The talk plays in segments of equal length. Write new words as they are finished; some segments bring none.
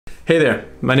Hey there,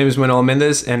 my name is Manuel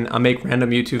Mendez and I make random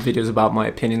YouTube videos about my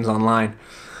opinions online.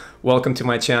 Welcome to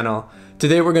my channel.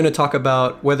 Today we're going to talk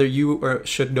about whether you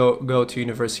should go to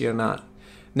university or not.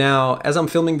 Now, as I'm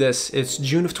filming this, it's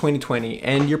June of 2020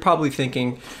 and you're probably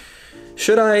thinking,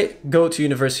 should I go to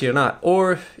university or not?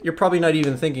 Or you're probably not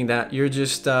even thinking that. You're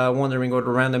just wondering what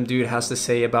a random dude has to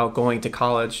say about going to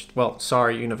college. Well,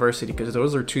 sorry, university, because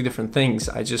those are two different things.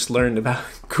 I just learned about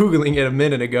Googling it a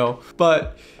minute ago.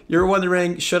 But you're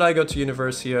wondering, should I go to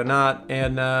university or not?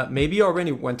 And maybe you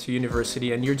already went to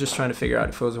university and you're just trying to figure out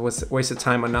if it was a waste of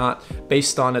time or not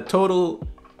based on a total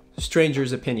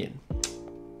stranger's opinion.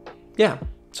 Yeah,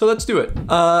 so let's do it.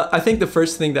 I think the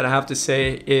first thing that I have to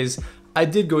say is I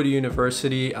did go to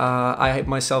university. I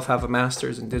myself have a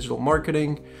master's in digital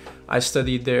marketing. I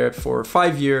studied there for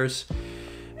 5 years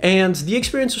and the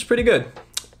experience was pretty good.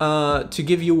 To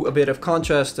give you a bit of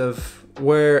contrast of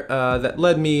where that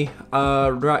led me,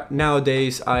 right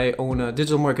nowadays I own a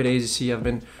digital marketing agency. I've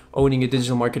been owning a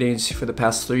digital marketing agency for the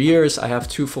past 3 years. I have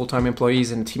 2 full-time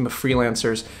employees and a team of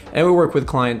freelancers, and we work with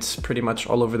clients pretty much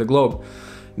all over the globe.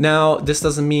 Now, this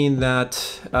doesn't mean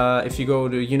that if you go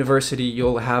to university,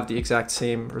 you'll have the exact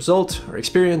same result or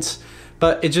experience,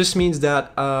 but it just means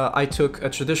that I took a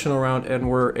traditional route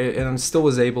and still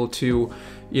was able to,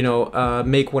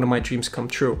 make one of my dreams come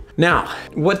true. Now,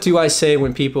 what do I say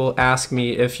when people ask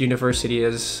me if university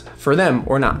is for them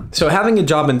or not? So having a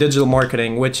job in digital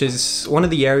marketing, which is one of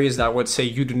the areas that I would say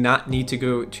you do not need to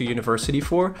go to university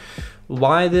for,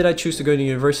 why did I choose to go to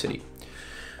university?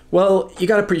 Well, you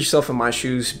gotta put yourself in my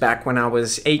shoes. Back when I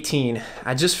was 18,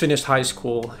 I just finished high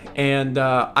school and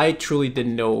I truly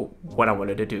didn't know what I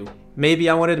wanted to do. Maybe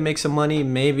I wanted to make some money,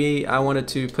 maybe I wanted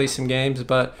to play some games,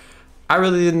 but I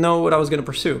really didn't know what I was gonna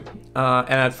pursue. And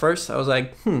at first I was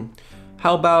like,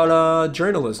 how about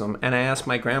journalism? And I asked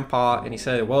my grandpa and he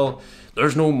said, well,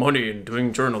 there's no money in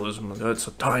doing journalism. That's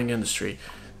a dying industry.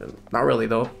 Not really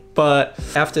though. But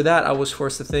after that, I was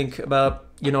forced to think about,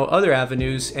 other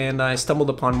avenues, and I stumbled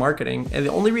upon marketing. And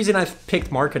the only reason I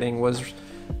picked marketing was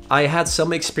I had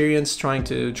some experience trying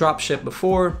to dropship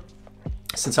before.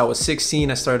 Since I was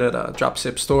 16, I started a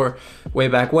dropship store way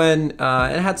back when,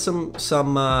 and had some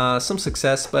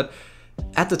success. But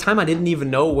at the time, I didn't even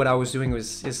know what I was doing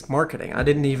is marketing. I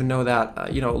didn't even know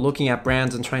that, looking at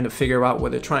brands and trying to figure out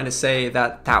what they're trying to say,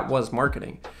 that was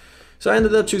marketing. So I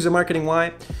ended up choosing marketing.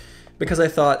 Why? Because I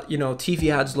thought,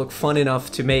 TV ads look fun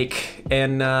enough to make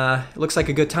and it looks like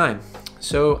a good time.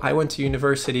 So I went to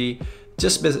university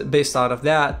just based out of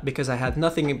that because I had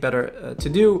nothing better to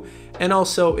do. And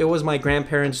also it was my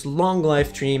grandparents' long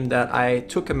life dream that I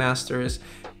took a master's,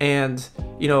 and,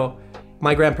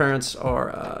 my grandparents are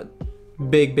a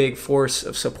big force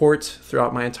of support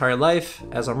throughout my entire life,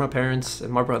 as are my parents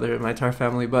and my brother and my entire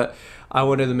family. But I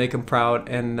wanted to make them proud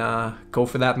and go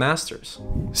for that master's.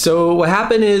 So what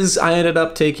happened is I ended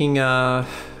up taking a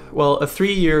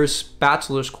 3 years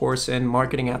bachelor's course in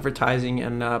marketing, advertising,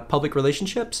 and public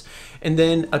relationships, and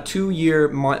then a 2-year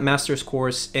master's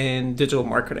course in digital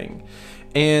marketing.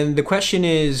 And the question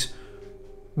is,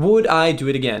 would I do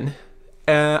it again?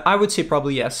 I would say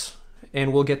probably yes,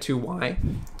 and we'll get to why.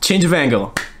 Change of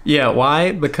angle. Yeah,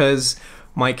 why? Because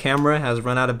my camera has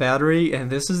run out of battery and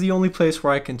this is the only place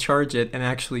where I can charge it and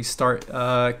actually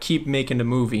keep making the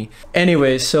movie.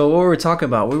 Anyway, so what were we talking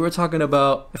about? We were talking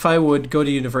about if I would go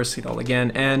to university at all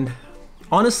again, and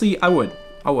honestly, I would.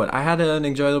 I had an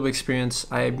enjoyable experience.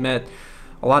 I met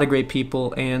a lot of great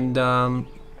people, and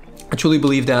I truly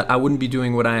believe that I wouldn't be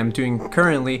doing what I am doing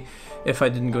currently if I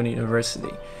didn't go to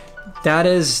university. That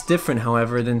is different,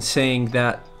 however, than saying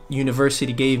that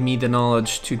university gave me the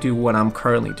knowledge to do what I'm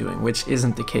currently doing, which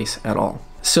isn't the case at all.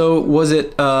 So was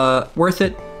it worth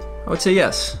it? I would say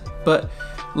yes, but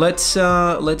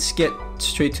let's get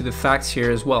straight to the facts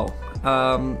here as well.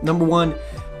 Number one,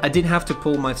 I didn't have to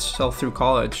pull myself through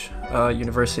college,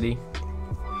 university,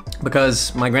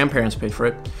 because my grandparents paid for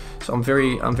it. So I'm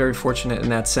very fortunate in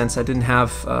that sense. I didn't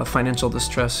have financial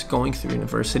distress going through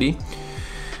university.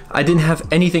 I didn't have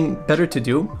anything better to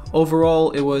do.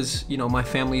 Overall, it was, my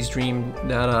family's dream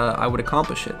that I would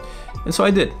accomplish it. And so I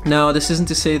did. Now, this isn't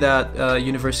to say that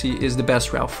university is the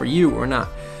best route for you or not.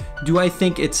 Do I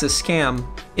think it's a scam?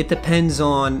 It depends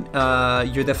on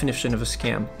your definition of a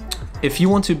scam. If you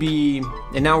want to be,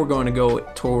 and now we're going to go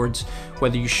towards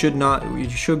whether you should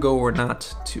go or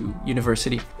not to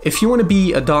university. If you want to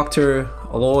be a doctor,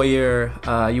 a lawyer,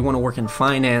 you want to work in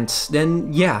finance,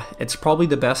 then yeah, it's probably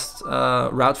the best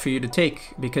route for you to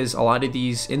take, because a lot of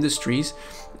these industries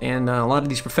and a lot of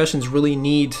these professions really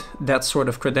need that sort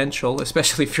of credential,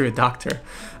 especially if you're a doctor,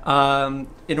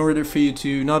 in order for you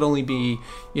to not only be,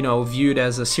 viewed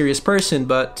as a serious person,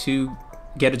 but to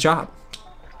get a job.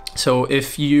 So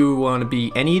if you want to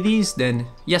be any of these, then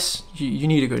yes, you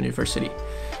need to go to university.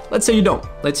 Let's say you don't.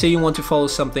 Let's say you want to follow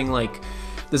something like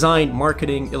design,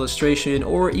 marketing, illustration,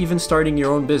 or even starting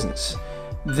your own business.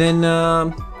 Then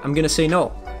I'm gonna say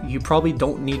no. You probably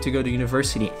don't need to go to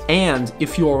university. And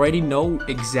if you already know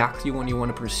exactly what you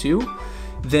want to pursue,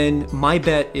 then my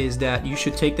bet is that you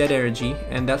should take that energy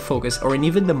and that focus, or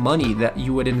even the money that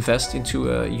you would invest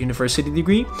into a university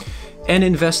degree, and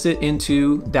invest it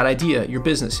into that idea, your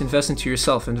business. Invest into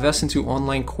yourself, invest into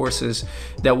online courses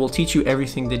that will teach you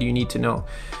everything that you need to know.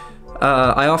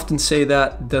 I often say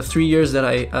that the 3 years that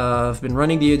I have been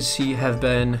running the agency have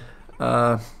been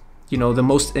the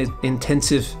most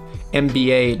intensive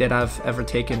MBA that I've ever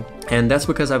taken. And that's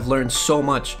because I've learned so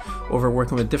much over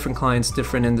working with different clients,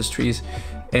 different industries,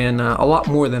 and a lot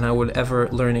more than I would ever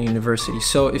learn in university.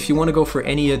 So if you want to go for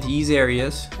any of these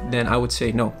areas, then I would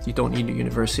say no, you don't need a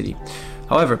university.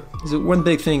 However, there's one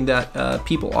big thing that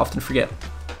people often forget.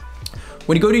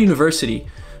 When you go to university,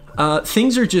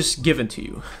 things are just given to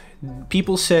you.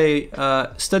 People say,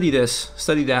 study this,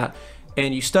 study that,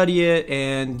 and you study it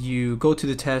and you go to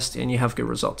the test and you have good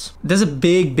results. There's a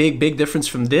big difference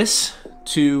from this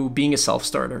to being a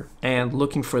self-starter and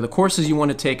looking for the courses you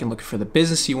want to take and looking for the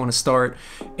business you want to start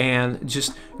and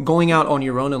just going out on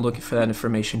your own and looking for that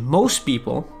information. Most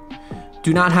people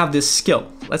do not have this skill.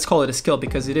 Let's call it a skill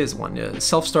because it is one.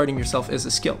 Self-starting yourself is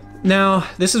a skill. Now,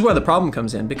 this is where the problem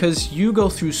comes in, because you go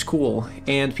through school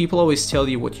and people always tell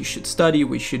you what you should study,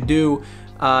 what you should do.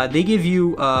 They give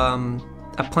you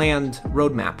a planned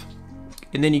roadmap,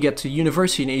 and then you get to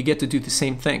university and you get to do the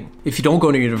same thing. If you don't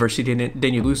go to university,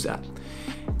 then you lose that.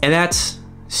 And that's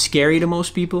scary to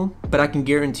most people, but I can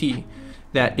guarantee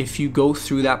that if you go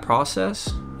through that process,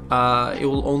 it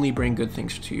will only bring good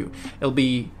things to you. It'll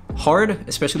be hard,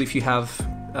 especially if you have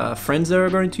friends that are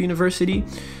going to university,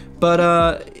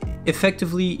 but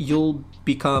effectively you'll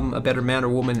become a better man or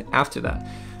woman after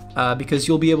that, because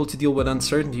you'll be able to deal with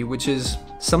uncertainty, which is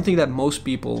something that most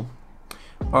people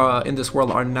in this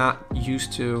world are not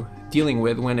used to dealing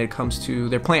with when it comes to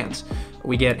their plans.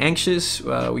 We get anxious,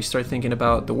 we start thinking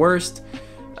about the worst.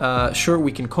 Sure,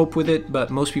 we can cope with it, but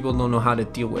most people don't know how to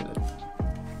deal with it.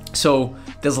 So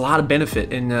there's a lot of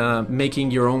benefit in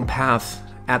making your own path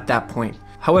at that point.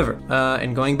 However,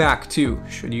 and going back to,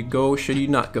 should you go, should you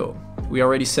not go? We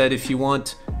already said if you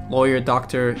want lawyer,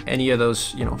 doctor, any of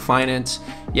those, finance,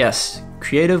 yes.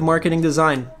 Creative, marketing,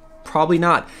 design, probably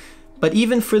not. But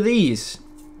even for these,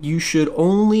 you should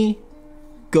only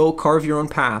go carve your own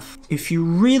path if you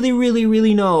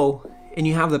really know and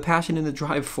you have the passion and the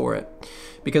drive for it.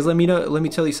 Because let me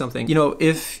tell you something.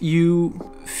 If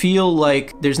you feel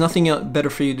like there's nothing better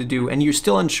for you to do and you're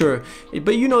still unsure,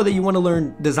 but you know that you want to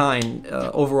learn design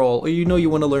overall, or you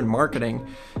want to learn marketing,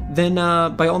 then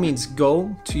by all means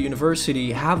go to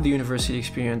university, have the university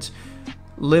experience,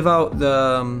 live out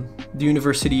the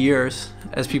university years,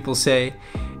 as people say,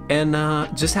 and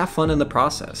just have fun in the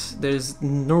process. There's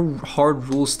no hard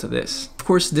rules to this. Of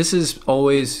course, this is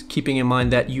always keeping in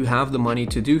mind that you have the money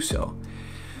to do so.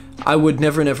 I would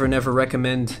never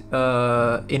recommend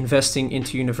investing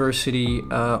into university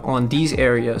on these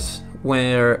areas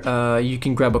where you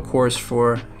can grab a course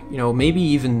for maybe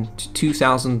even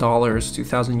 $2,000,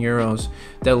 2,000 euros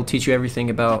that will teach you everything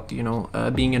about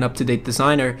being an up-to-date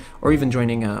designer, or even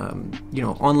joining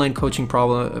online coaching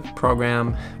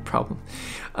program,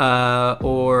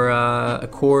 or a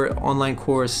online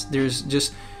course.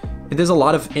 There's a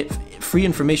lot of free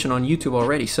information on YouTube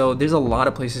already, so there's a lot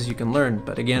of places you can learn.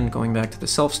 But again, going back to the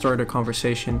self-starter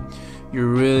conversation, you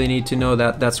really need to know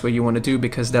that that's what you want to do,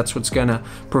 because that's what's gonna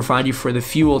provide you for the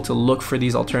fuel to look for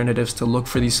these alternatives, to look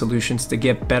for these solutions, to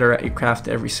get better at your craft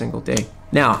every single day.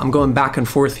 Now, I'm going back and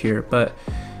forth here, but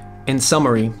in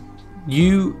summary,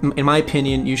 in my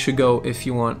opinion, you should go if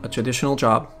you want a traditional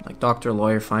job like doctor,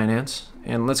 lawyer, finance,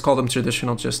 and let's call them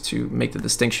traditional just to make the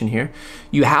distinction here.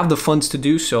 You have the funds to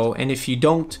do so, and if you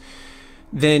don't,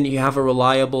 then you have a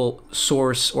reliable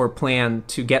source or plan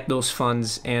to get those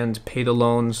funds and pay the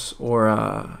loans,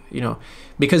 or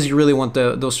because you really want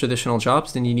those traditional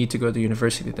jobs, then you need to go to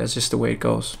university. That's just the way it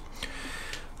goes.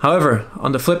 However,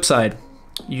 on the flip side,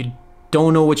 you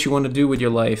don't know what you want to do with your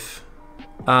life.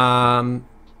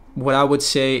 What I would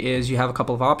say is you have a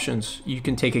couple of options. You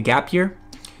can take a gap year.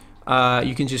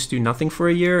 You can just do nothing for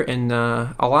a year, and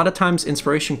a lot of times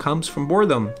inspiration comes from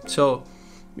boredom. So,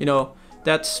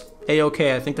 that's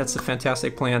a-okay. I think that's a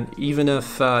fantastic plan. Even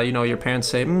if your parents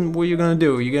say, "What are you gonna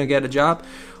do? You're gonna get a job?"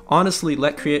 Honestly,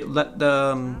 let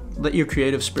your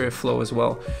creative spirit flow as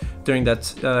well during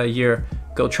that year.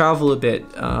 Go travel a bit.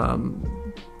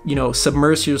 you know,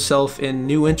 submerge yourself in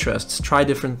new interests, try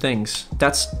different things.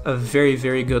 That's a very,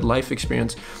 very good life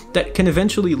experience that can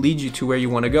eventually lead you to where you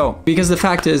want to go. Because the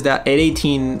fact is that at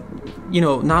 18, you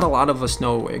know, not a lot of us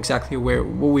know exactly what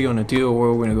we want to do or where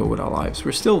we're going to go with our lives.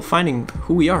 We're still finding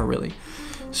who we are, really.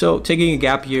 So taking a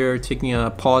gap year, taking a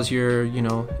pause year, you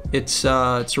know, it's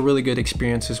a really good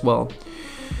experience as well.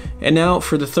 And now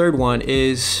for the third one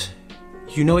is,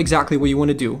 you know exactly what you want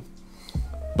to do,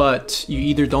 but you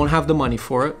either don't have the money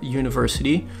for it,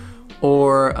 university,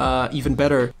 or even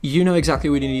better, you know exactly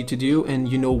what you need to do and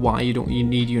you know why you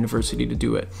need university to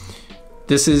do it.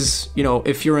 This is, you know,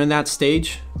 if you're in that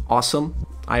stage, awesome.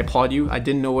 I applaud you. I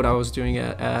didn't know what I was doing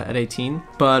at 18,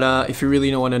 but if you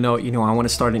really want to know, you know, I want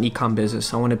to start an e-com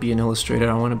business. I want to be an illustrator.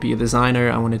 I want to be a designer.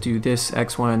 I want to do this,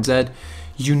 X, Y, and Z.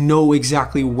 You know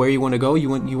exactly where you want to go. You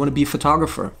want to be a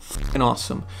photographer. F***ing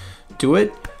awesome. Do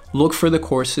it. Look for the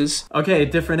courses. Okay,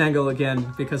 different angle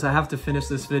again, because I have to finish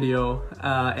this video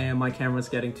and my camera's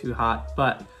getting too hot.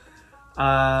 But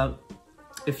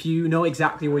if you know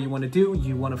exactly what you want to do,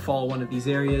 you want to follow one of these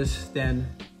areas, then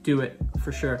do it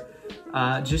for sure.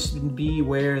 Just be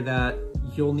aware that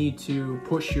you'll need to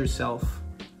push yourself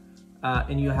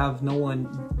and you have no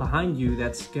one behind you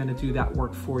that's going to do that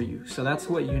work for you. So that's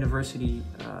what university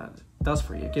does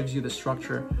for you. It gives you the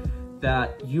structure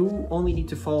that you only need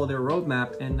to follow their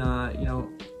roadmap, and you know,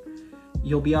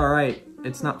 you'll be all right.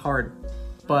 It's not hard.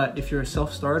 But if you're a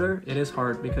self-starter, it is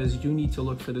hard because you need to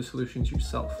look for the solutions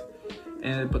yourself.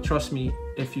 But trust me,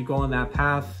 if you go on that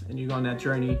path and you go on that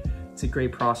journey, it's a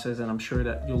great process, and I'm sure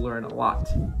that you'll learn a lot.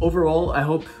 Overall, I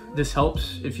hope this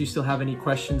helps. If you still have any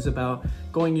questions about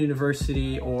going to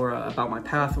university or about my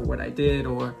path or what I did,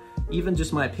 or even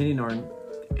just my opinion on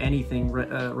anything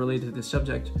related to this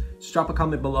subject, just drop a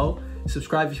comment below.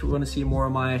 Subscribe if you want to see more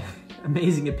of my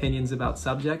amazing opinions about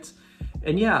subjects.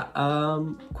 And yeah,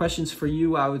 questions for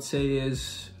you, I would say,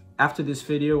 is after this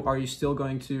video, are you still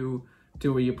going to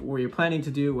do what you're planning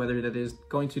to do, whether that is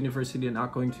going to university or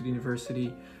not going to the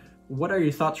university? What are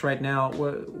your thoughts right now?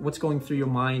 What's going through your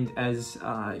mind as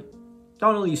not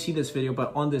only you see this video,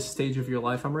 but on this stage of your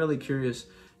life? I'm really curious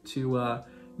to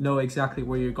know exactly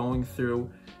where you're going through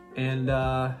and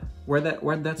where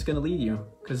that's going to lead you,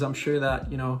 because I'm sure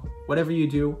that, you know, whatever you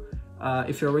do,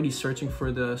 if you're already searching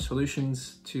for the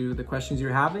solutions to the questions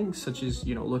you're having, such as,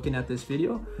 you know, looking at this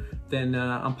video, then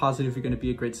I'm positive you're going to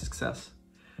be a great success.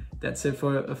 That's it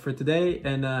for today,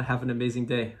 and have an amazing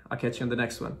day. I'll catch you on the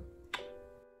next one.